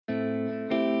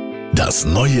Das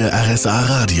neue RSA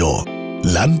Radio.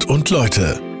 Land und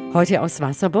Leute. Heute aus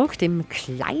Wasserburg, dem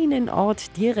kleinen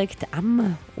Ort direkt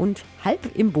am und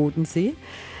halb im Bodensee.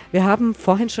 Wir haben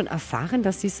vorhin schon erfahren,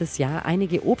 dass dieses Jahr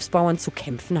einige Obstbauern zu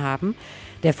kämpfen haben.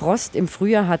 Der Frost im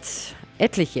Frühjahr hat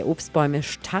etliche Obstbäume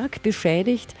stark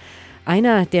beschädigt.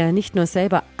 Einer, der nicht nur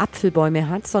selber Apfelbäume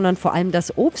hat, sondern vor allem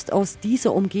das Obst aus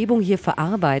dieser Umgebung hier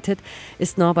verarbeitet,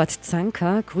 ist Norbert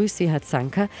Zanker. Grüß Sie, Herr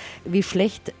Zanker. Wie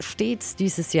schlecht steht's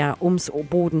dieses Jahr ums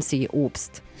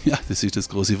Bodenseeobst? Ja, das ist das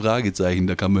große Fragezeichen.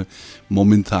 Da kann man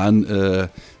momentan,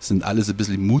 sind alles ein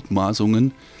bisschen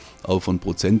Mutmaßungen, auch von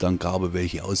Prozentangabe,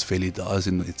 welche Ausfälle da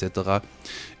sind etc.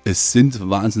 Es sind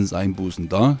Wahnsinnseinbußen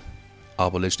da,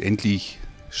 aber letztendlich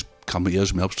kann man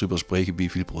erst im Herbst drüber sprechen, wie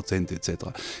viel Prozent etc.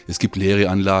 Es gibt leere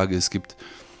Anlage, es gibt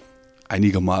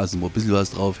einigermaßen, wo ein bisschen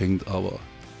was draufhängt, aber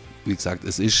wie gesagt,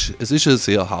 es ist ein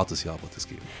sehr hartes Jahr, wird es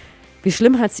geben. Wie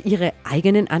schlimm hat es Ihre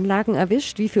eigenen Anlagen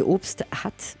erwischt? Wie viel Obst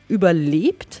hat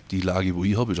überlebt? Die Lage, wo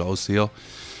ich habe, ist auch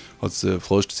hat es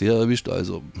Frost sehr erwischt.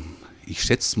 Also ich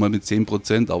schätze es mal mit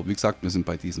 10%, aber wie gesagt, wir sind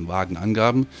bei diesen vagen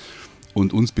Angaben.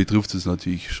 Und uns betrifft es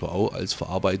natürlich schon auch als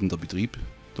verarbeitender Betrieb.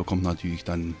 Da kommt natürlich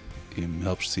dann im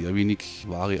Herbst sehr wenig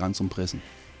Ware an zum Pressen.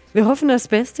 Wir hoffen das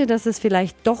Beste, dass es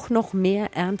vielleicht doch noch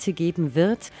mehr Ernte geben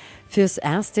wird. Fürs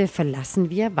Erste verlassen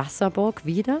wir Wasserburg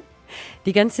wieder.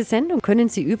 Die ganze Sendung können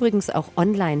Sie übrigens auch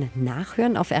online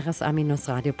nachhören auf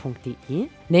rsa-radio.de.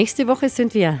 Nächste Woche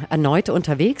sind wir erneut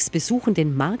unterwegs, besuchen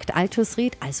den Markt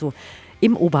Altusried, also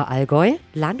im Oberallgäu.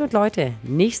 Land und Leute,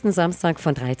 nächsten Samstag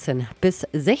von 13 bis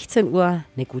 16 Uhr.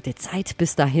 Eine gute Zeit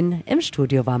bis dahin. Im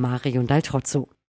Studio war Marion Daltrozzo.